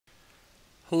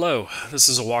Hello, this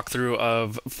is a walkthrough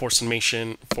of force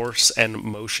and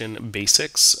motion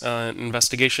basics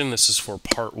investigation. This is for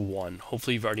part 1.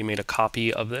 Hopefully you've already made a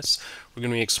copy of this. We're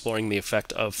going to be exploring the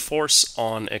effect of force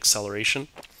on acceleration.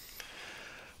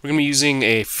 We're going to be using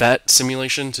a Phet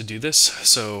simulation to do this.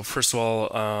 So first of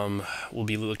all, we'll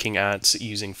be looking at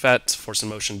using Phet, force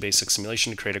and motion basic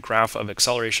simulation, to create a graph of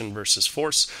acceleration versus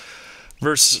force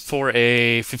for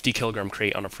a 50 kilogram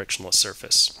crate on a frictionless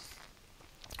surface.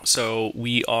 So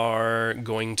we are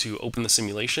going to open the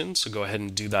simulation, so go ahead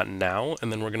and do that now,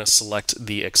 and then we're going to select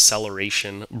the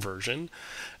acceleration version,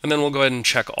 and then we'll go ahead and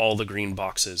check all the green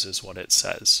boxes is what it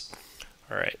says.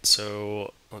 Alright,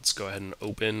 so let's go ahead and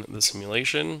open the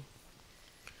simulation.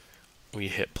 We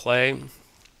hit play.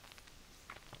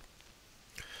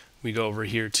 We go over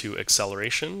here to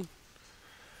acceleration.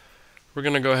 We're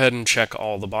going to go ahead and check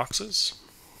all the boxes,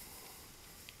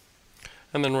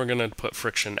 and then we're going to put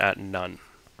friction at none.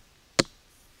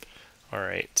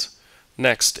 Alright,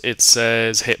 next it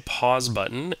says hit pause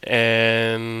button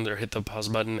or hit the pause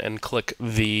button and click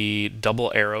the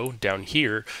double arrow down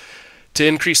here to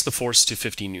increase the force to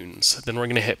 50 newtons. Then we're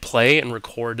going to hit play and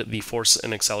record the force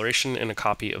and acceleration in a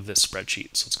copy of this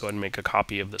spreadsheet. So let's go ahead and make a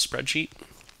copy of the spreadsheet.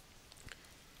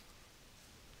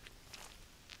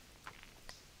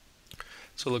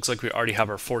 So it looks like we already have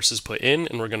our forces put in,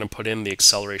 and we're going to put in the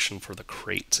acceleration for the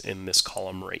crate in this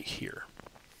column right here.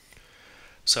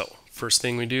 So first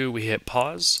thing we do, we hit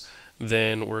pause,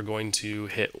 then we're going to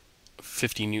hit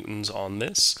 50 newtons on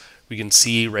this. We can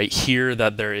see right here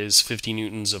that there is 50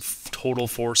 newtons of total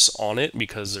force on it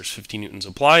because there's 50 newtons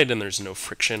applied and there's no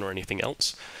friction or anything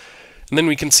else. And then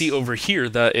we can see over here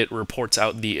that it reports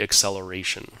out the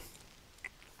acceleration.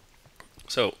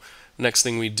 So next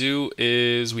thing we do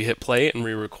is we hit play and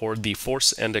we record the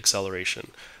force and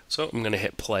acceleration. So I'm going to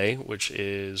hit play, which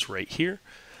is right here.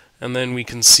 And then we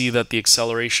can see that the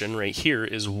acceleration right here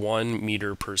is 1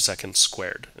 meter per second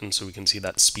squared. And so we can see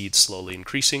that speed slowly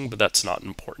increasing, but that's not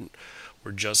important.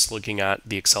 We're just looking at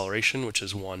the acceleration, which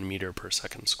is 1 meter per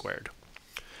second squared.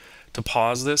 To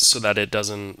pause this so that it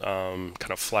doesn't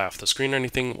kind of fly off the screen or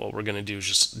anything, what we're going to do is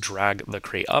just drag the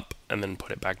crate up and then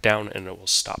put it back down, and it will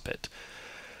stop it.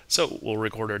 So we'll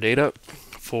record our data.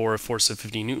 For a force of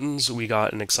 50 newtons, we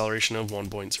got an acceleration of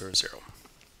 1.00.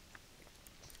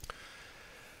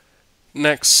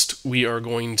 Next, we are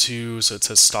going to, so it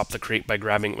says stop the crate by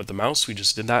grabbing it with the mouse. We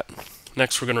just did that.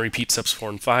 Next, we're going to repeat steps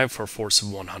 4 and 5 for a force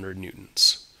of 100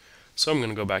 newtons. So I'm going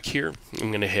to go back here. I'm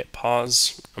going to hit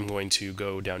pause. I'm going to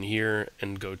go down here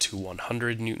and go to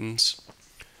 100 newtons.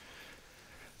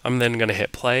 I'm then going to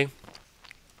hit play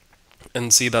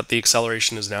and see that the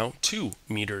acceleration is now 2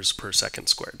 meters per second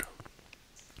squared.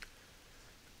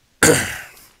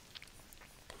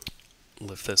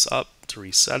 Lift this up to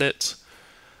reset it.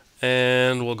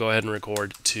 And we'll go ahead and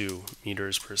record 2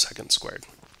 meters per second squared.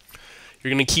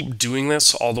 You're going to keep doing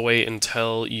this all the way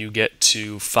until you get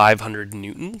to 500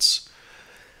 newtons.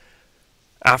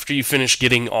 After you finish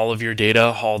getting all of your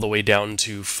data all the way down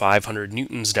to 500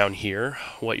 newtons down here,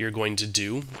 what you're going to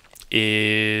do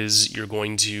is you're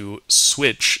going to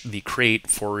switch the crate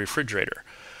for a refrigerator.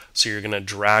 So you're going to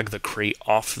drag the crate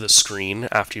off the screen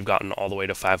after you've gotten all the way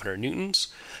to 500 newtons,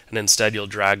 and instead you'll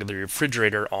drag the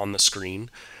refrigerator on the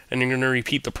screen, and you're going to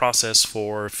repeat the process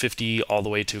for 50 all the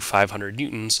way to 500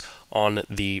 newtons on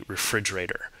the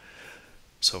refrigerator.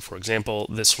 So for example,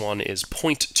 this one is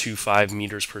 0.25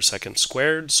 meters per second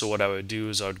squared, so what I would do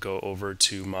is I would go over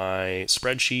to my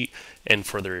spreadsheet, and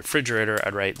for the refrigerator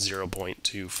I'd write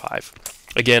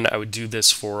 0.25. Again, I would do this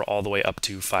for all the way up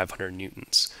to 500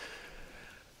 newtons.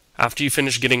 After you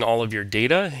finish getting all of your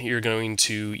data, you're going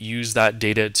to use that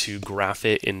data to graph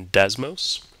it in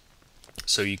Desmos.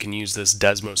 So you can use this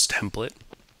Desmos template.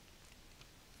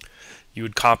 You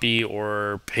would copy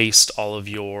or paste all of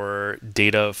your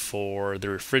data for the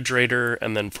refrigerator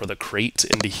and then for the crate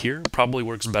into here. Probably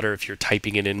works better if you're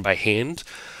typing it in by hand,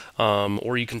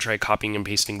 or you can try copying and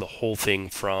pasting the whole thing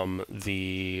from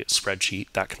the spreadsheet.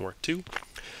 That can work too.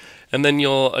 And then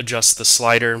you'll adjust the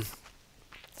slider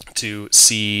to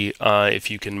see if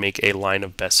you can make a line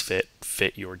of best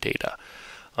fit your data.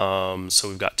 So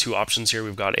we've got two options here.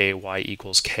 We've got a y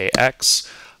equals kx,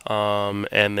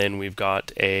 and then we've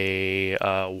got a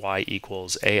y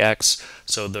equals ax.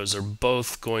 So those are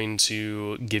both going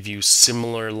to give you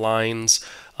similar lines,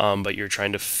 but you're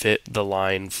trying to fit the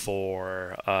line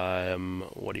for,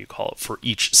 for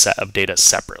each set of data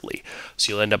separately.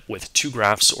 So you'll end up with 2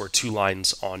 graphs or 2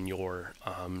 lines on your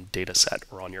data set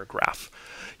or on your graph.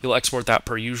 You'll export that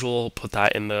per usual, put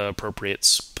that in the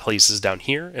appropriate places down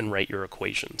here, and write your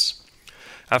equations.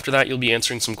 After that, you'll be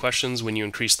answering some questions. When you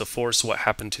increase the force, what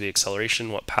happened to the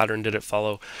acceleration? What pattern did it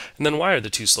follow? And then why are the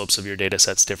two slopes of your data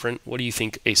sets different? What do you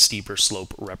think a steeper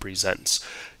slope represents?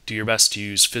 Do your best to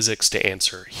use physics to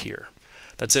answer here.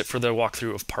 That's it for the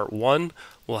walkthrough of part 1.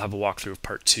 We'll have a walkthrough of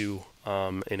part 2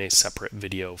 in a separate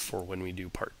video for when we do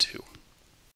part 2.